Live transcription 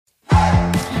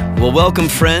Well, welcome,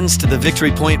 friends, to the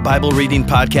Victory Point Bible Reading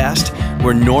Podcast,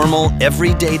 where normal,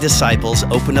 everyday disciples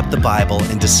open up the Bible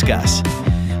and discuss.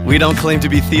 We don't claim to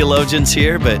be theologians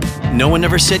here, but no one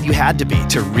ever said you had to be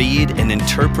to read and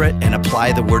interpret and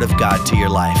apply the Word of God to your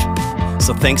life.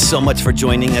 So thanks so much for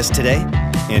joining us today,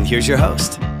 and here's your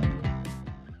host.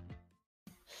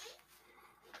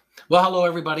 Well, hello,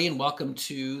 everybody, and welcome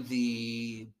to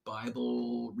the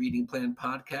Bible Reading Plan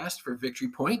Podcast for Victory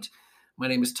Point. My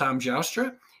name is Tom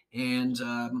Joustra, and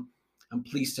I'm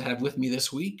pleased to have with me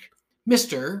this week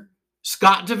Mr.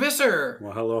 Scott DeVisser.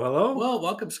 Well, hello. Well,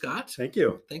 welcome, Scott. Thank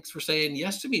you. Thanks for saying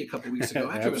yes to me a couple weeks ago.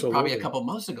 Actually, it was Absolutely. probably a couple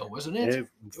months ago, wasn't it? It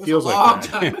was feels a like long that.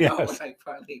 time ago Yes. when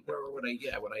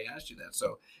I asked you that.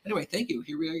 So anyway, thank you.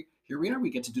 Here we are. We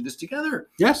get to do this together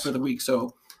Yes. for the week.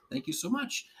 So thank you so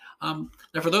much. Now,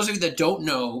 for those of you that don't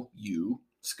know you,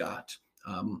 Scott,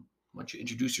 why don't you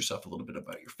introduce yourself a little bit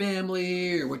about your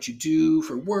family or what you do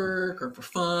for work or for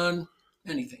fun,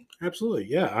 anything. Absolutely.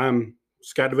 Yeah. I'm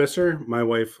Scott DeVisser, my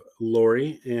wife,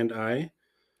 Lori, and I.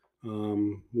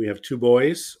 We have two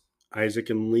boys,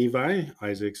 Isaac and Levi.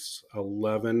 Isaac's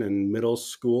 11 in middle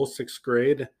school, 6th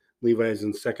grade. Levi's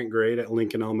in 2nd grade at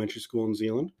Lincoln Elementary School in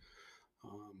Zeeland.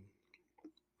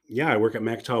 I work at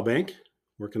Macataw Bank,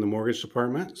 work in the mortgage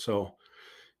department. So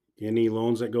any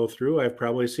loans that go through, I've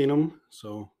probably seen them.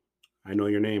 So I know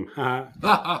your name. So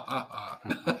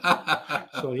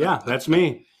yeah, that's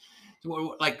me.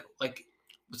 like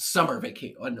summer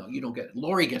vacation. Oh, no, you don't get it.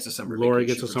 Lori gets a summer Lori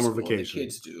vacation. gets a from summer school. vacation. The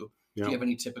kids do. Yeah. Do you have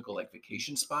any typical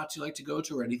vacation spots you like to go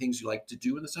to or any things you like to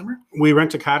do in the summer? We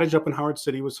rent a cottage up in Howard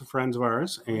City with some friends of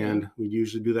ours, and we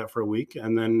usually do that for a week.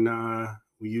 And then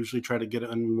we usually try to get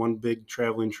on one big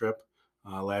traveling trip.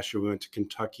 Last year we went to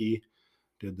Kentucky,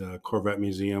 did the Corvette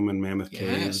Museum and Mammoth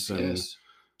Caves, and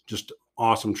just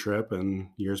awesome trip. And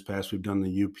years past we've done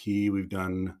the UP, we've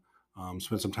done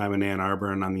spent some time in Ann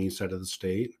Arbor and on the east side of the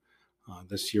state.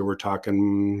 This year we're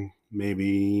talking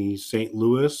maybe St.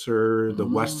 Louis or the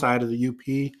west side of the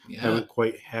UP. Yeah. Haven't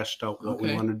quite hashed out what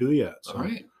we want to do yet. So. All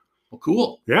right. Well,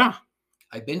 cool. Yeah.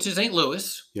 I've been to St.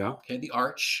 Louis. Yeah. Okay, the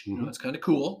Arch. Mhm. It's kind of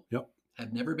cool. Yep.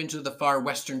 I've never been to the far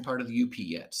western part of the UP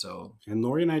yet. So. And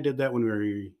Lori and I did that when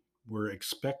we were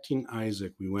expecting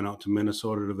Isaac. We went out to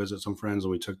Minnesota to visit some friends,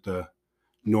 and we took the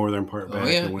northern part back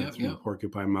and went through the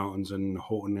Porcupine Mountains and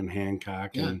Houghton and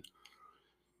Hancock. Yeah. And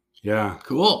yeah.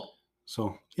 Cool.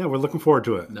 So yeah, we're looking forward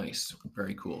to it. Nice.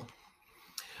 Very cool.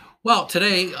 Well,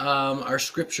 today, our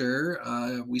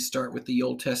scripture, we start with the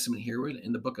Old Testament here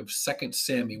in the book of 2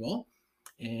 Samuel.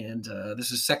 And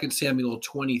this is 2 Samuel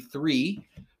 23,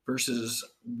 verses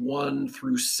 1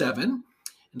 through 7.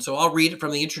 And so I'll read it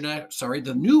from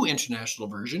the New International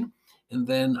Version. And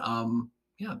then,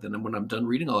 then when I'm done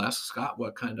reading, I'll ask Scott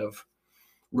what kind of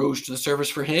rose to the surface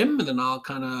for him. And then I'll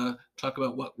kind of talk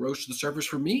about what rose to the surface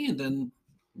for me. And then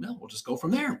we'll just go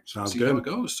from there. Sounds See good. how it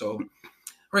goes. So, all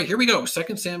right, here we go.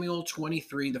 2 Samuel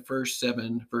 23, the first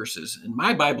 7 verses. In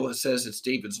my Bible, it says it's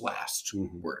David's last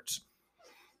words.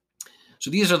 So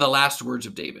these are the last words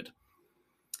of David.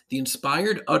 The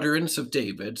inspired utterance of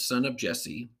David, son of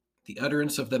Jesse, the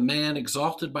utterance of the man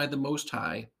exalted by the Most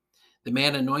High, the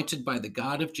man anointed by the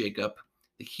God of Jacob,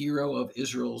 the hero of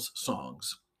Israel's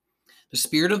songs. The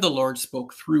Spirit of the Lord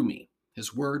spoke through me.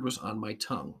 His word was on my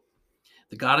tongue.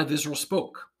 The God of Israel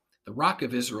spoke. The Rock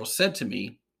of Israel said to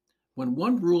me, when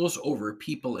one rules over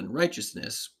people in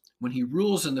righteousness, when he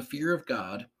rules in the fear of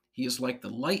God, he is like the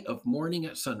light of morning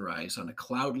at sunrise on a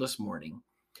cloudless morning,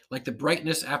 like the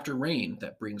brightness after rain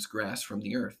that brings grass from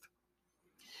the earth.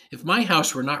 If my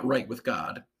house were not right with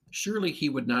God, surely he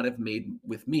would not have made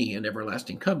with me an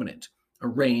everlasting covenant,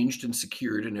 arranged and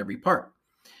secured in every part.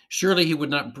 Surely he would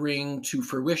not bring to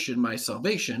fruition my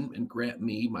salvation and grant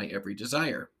me my every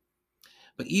desire.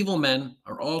 But evil men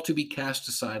are all to be cast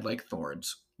aside like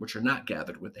thorns, which are not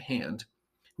gathered with the hand.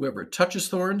 Whoever touches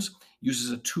thorns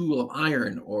uses a tool of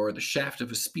iron or the shaft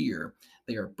of a spear.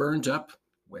 They are burned up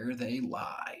where they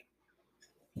lie.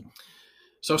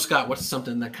 So, Scott, what's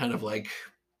something that kind of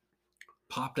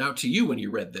popped out to you when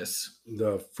you read this?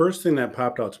 The first thing that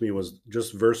popped out to me was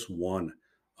just verse 1.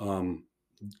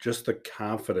 Just the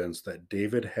confidence that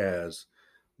David has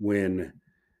when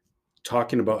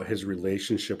talking about his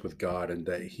relationship with God, and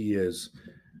that he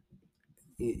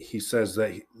says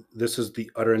that this is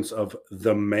the utterance of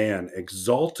the man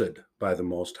exalted by the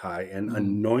Most High and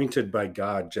anointed by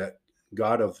God,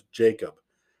 God of Jacob,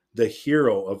 the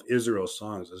hero of Israel's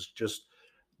songs. Is just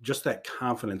that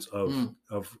confidence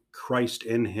of Christ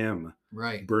in him,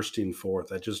 right, bursting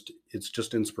forth. It's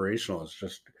just inspirational. It's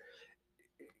just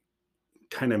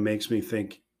kind of makes me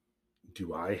think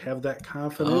do I have that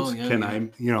confidence? yeah, Can yeah. I,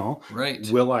 you know, Right.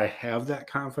 will I have that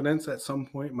confidence at some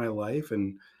point in my life?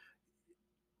 And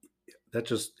that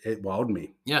just, it wowed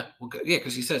me. Yeah. Well, yeah,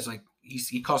 because he says, like,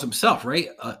 he calls himself, right?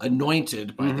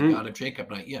 Anointed by the Mhm. God of Jacob.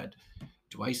 Not yet.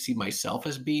 Do I see myself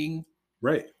as being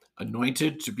Right.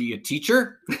 anointed to be a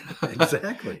teacher?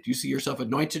 Exactly. Do you see yourself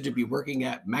anointed to be working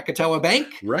at Makatawa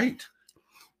Bank? Right.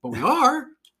 But we are,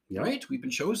 Yep. right? We've been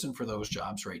chosen for those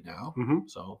jobs right now. Mhm.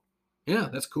 So, yeah,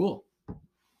 that's cool.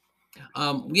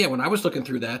 Yeah, when I was looking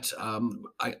through that,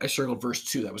 I circled verse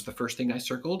 2. That was the first thing I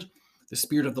circled. The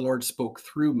Spirit of the Lord spoke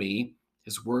through me.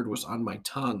 His word was on my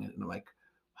tongue. And I'm like,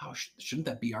 wow, shouldn't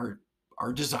that be our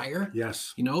desire?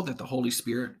 Yes. You know, that the Holy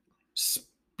Spirit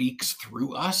speaks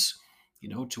through us, you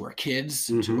know, to our kids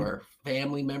and to Mhm. our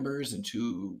family members and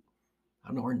to, I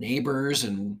don't know, our neighbors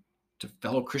and to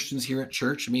fellow Christians here at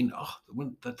church. I mean,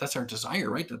 that's our desire,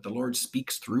 right? That the Lord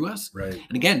speaks through us. Right.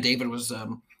 And again, David was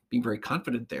being very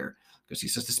confident there because he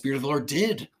says the Spirit of the Lord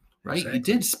did, right? Exactly. He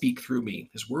did speak through me.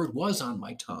 His word was on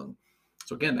my tongue.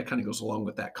 So again, that kind of goes along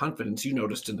with that confidence you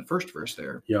noticed in the first verse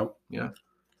there. Yep. Yeah.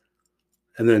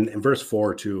 And then in verse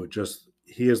 4 too, just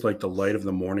he is like the light of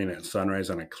the morning at sunrise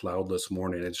on a cloudless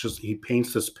morning. It's just, he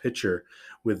paints this picture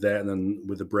with that, and then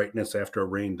with the brightness after a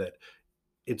rain, that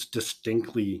it's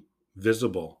distinctly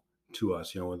visible to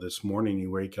us. You know, this morning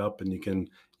you wake up and you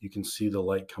can see the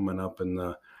light coming up,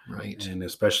 and Right. and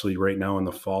especially right now in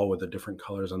the fall with the different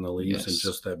colors on the leaves, and Yes.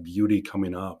 just that beauty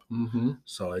coming up. Mm-hmm.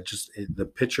 So the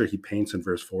picture he paints in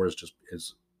verse 4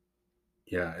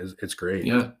 it's great.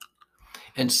 Yeah.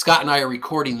 And Scott and I are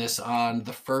recording this on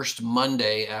the first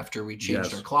Monday after we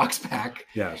changed Yes. our clocks back.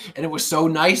 Yes. And it was so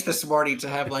nice this morning to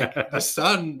have like the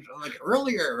sun like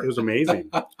earlier. It was amazing.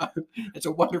 It's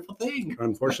a wonderful thing.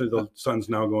 Unfortunately, the sun's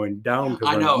now going down because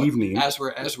I we're in know. the evening. As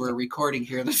we're recording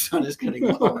here, the sun is getting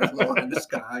lower and lower in the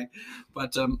sky.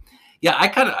 But yeah,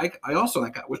 I also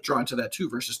was drawn to that too.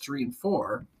 Verses 3 and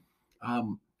 4.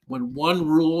 When one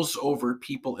rules over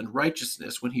people in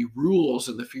righteousness, when he rules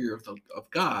in the fear of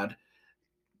God,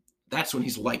 that's when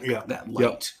he's like that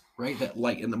light, right? That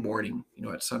light in the morning, you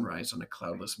know, at sunrise on a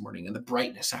cloudless morning, and the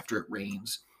brightness after it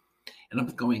rains. And I'm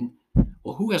going,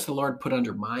 well, who has the Lord put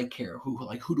under my care? Who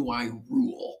do I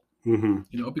rule? Mm-hmm.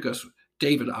 You know, because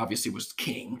David obviously was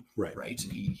king, Right.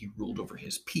 And he ruled over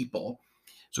his people.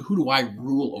 So who do I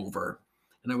rule over?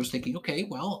 And I was thinking, okay,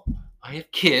 well, I have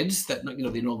kids that, you know,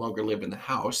 they no longer live in the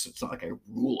house. It's not like I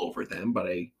rule over them, but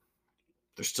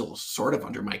they're still sort of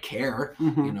under my care,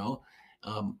 Mm-hmm. you know.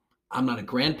 I'm not a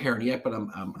grandparent yet, but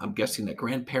I'm guessing that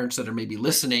grandparents that are maybe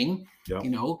listening, Yep. you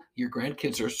know, your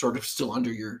grandkids are sort of still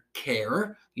under your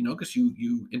care, you know, because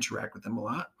you interact with them a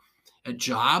lot. At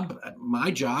my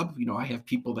job, you know, I have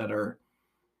people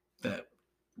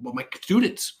my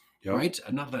students, Yep. right?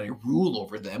 Not that I rule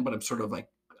over them, but I'm sort of like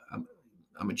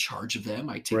I'm in charge of them.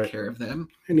 I take care of them.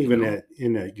 And even you know?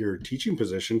 in your teaching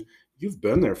position, you've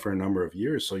been there for a number of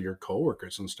years. So your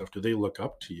coworkers and stuff, do they look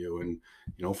up to you? And,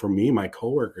 you know, for me, my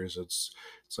coworkers, it's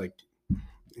like,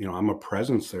 you know, I'm a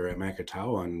presence there at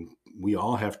Makatawa, and we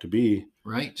all have to be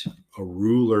right a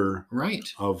ruler right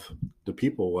of the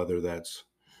people, whether that's,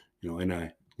 you know, in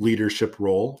a leadership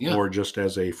role or just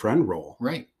as a friend role.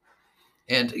 Right.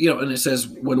 And, you know, and it says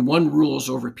when one rules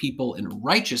over people in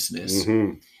righteousness,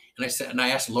 Mm-hmm. and I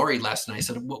asked Lori last night, I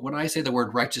said, when I say the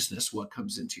word righteousness, what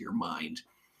comes into your mind?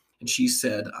 And she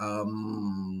said,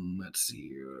 let's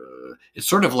see, it's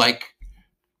sort of like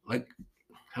I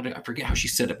forget how she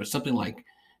said it, but something like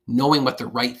knowing what the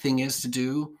right thing is to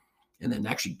do and then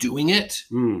actually doing it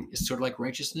is sort of like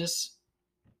righteousness.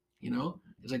 You know,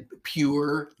 it's like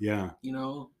pure. Yeah. You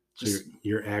know, so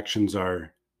your actions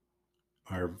are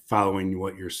following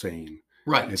what you're saying.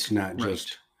 Right. It's not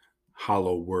just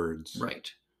hollow words.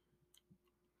 Right.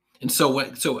 And so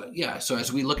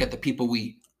as we look at the people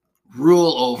we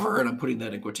rule over, and I'm putting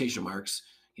that in quotation marks,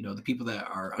 you know, the people that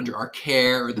are under our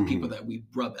care, or the people that we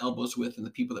rub elbows with, and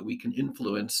the people that we can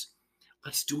influence,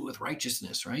 let's do it with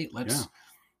righteousness, right?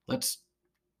 Let's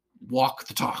walk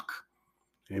the talk.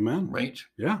 Amen. Right?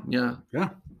 Yeah. Yeah. Yeah.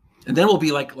 And then we'll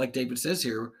be like David says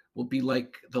here, we'll be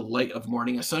like the light of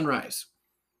morning at sunrise.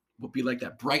 We'll be like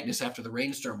that brightness after the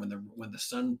rainstorm when the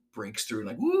sun breaks through,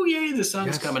 like, woo, yay, the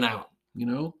sun's coming out, you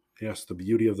know? Yes, the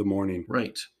beauty of the morning.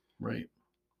 Right.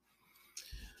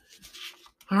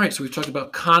 All right, so we've talked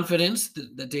about confidence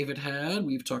that David had.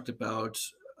 We've talked about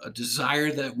a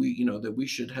desire that we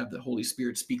should have the Holy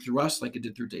Spirit speak through us like it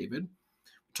did through David.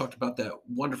 We talked about that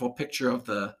wonderful picture of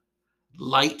the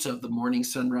light of the morning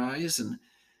sunrise, and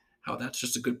how that's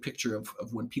just a good picture of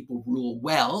when people rule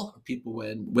well, or people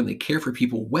when they care for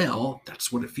people well,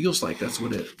 that's what it feels like. That's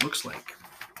what it looks like.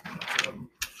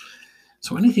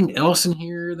 So anything else in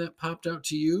here that popped out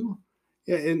to you?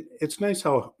 Yeah, and it's nice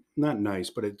how, not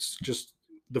nice, but it's just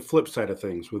the flip side of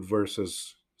things with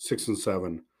verses 6 and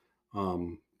 7.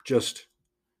 Just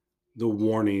the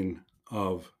warning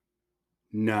of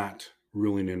not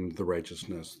ruling in the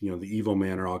righteousness. You know, the evil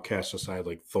man are all cast aside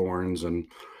like thorns, and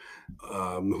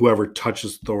whoever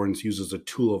touches thorns uses a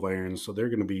tool of iron. So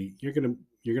you're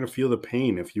gonna feel the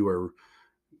pain if you are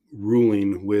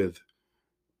ruling with,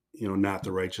 not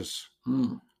the righteous.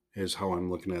 Is how I'm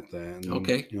looking at that. And,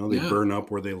 Okay. They burn up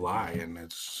where they lie, and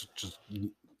it's just,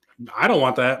 I don't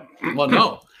want that. Well,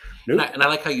 no. Nope. And I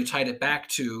like how you tied it back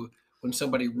to when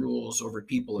somebody rules over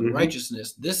people in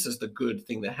righteousness, this is the good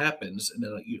thing that happens. And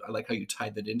then I like how you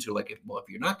tied that into like, if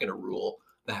you're not going to rule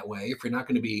that way, if you're not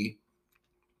going to be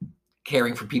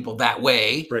caring for people that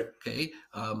way, right? Okay.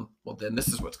 Well, then this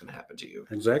is what's going to happen to you.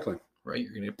 Exactly. Right.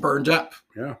 You're going to get burned up.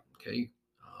 Yeah. Okay.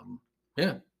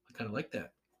 Yeah. I kind of like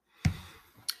that.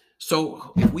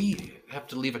 So if we have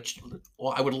to leave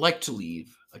I would like to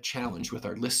leave a challenge with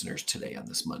our listeners today on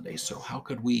this Monday. So how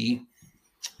could we,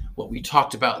 what we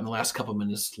talked about in the last couple of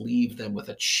minutes, leave them with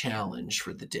a challenge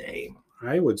for the day?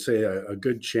 I would say a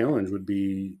good challenge would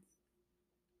be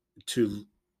to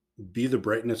be the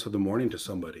brightness of the morning to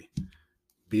somebody,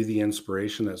 be the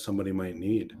inspiration that somebody might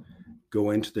need. Go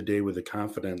into the day with the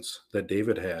confidence that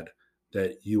David had,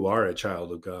 that you are a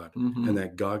child of God and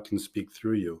that God can speak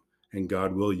through you. And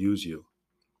God will use you.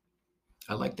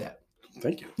 I like that.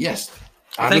 Thank you. Yes.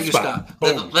 Thank you, Scott.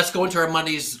 Let's go into our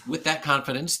Mondays with that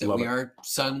confidence that we are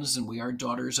sons and we are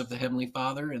daughters of the Heavenly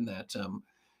Father, and that the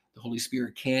Holy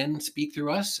Spirit can speak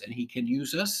through us and He can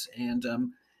use us. And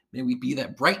may we be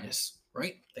that brightness,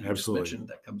 right? That you just mentioned,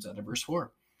 that comes out of verse 4.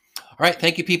 All right.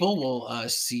 Thank you, people. We'll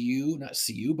not see you,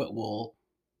 but we'll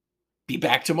be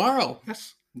back tomorrow.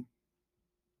 Yes.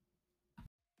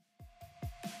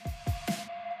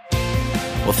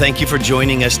 Well, thank you for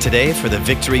joining us today for the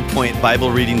Victory Point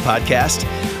Bible Reading Podcast.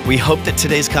 We hope that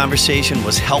today's conversation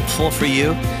was helpful for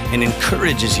you and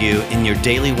encourages you in your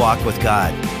daily walk with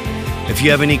God. If you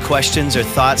have any questions or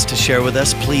thoughts to share with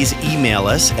us, please email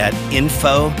us at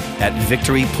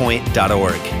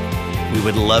info@victorypoint.org. We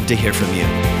would love to hear from you.